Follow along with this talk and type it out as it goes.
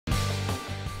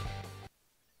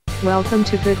Welcome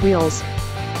to Good Wheels,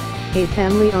 a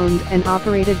family-owned and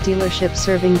operated dealership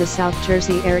serving the South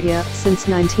Jersey area since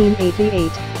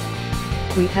 1988.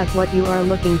 We have what you are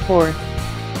looking for.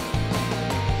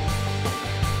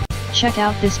 Check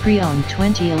out this pre-owned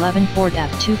 2011 Ford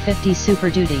F-250 Super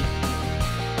Duty.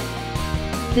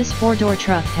 This four-door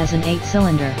truck has an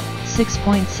 8-cylinder,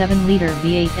 6.7-liter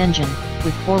V8 engine,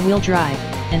 with four-wheel drive,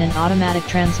 and an automatic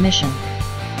transmission.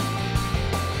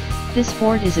 This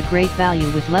Ford is a great value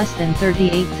with less than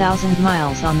 38,000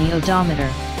 miles on the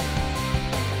odometer.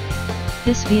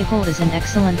 This vehicle is in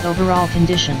excellent overall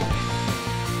condition.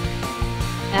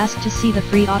 Ask to see the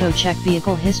free AutoCheck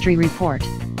Vehicle History Report.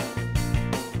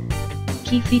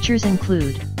 Key features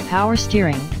include power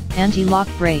steering, anti-lock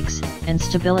brakes, and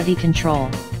stability control.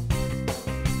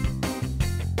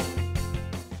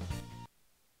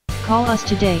 Call us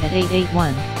today at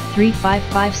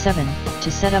 881-3557 to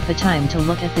set up a time to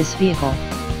look at this vehicle.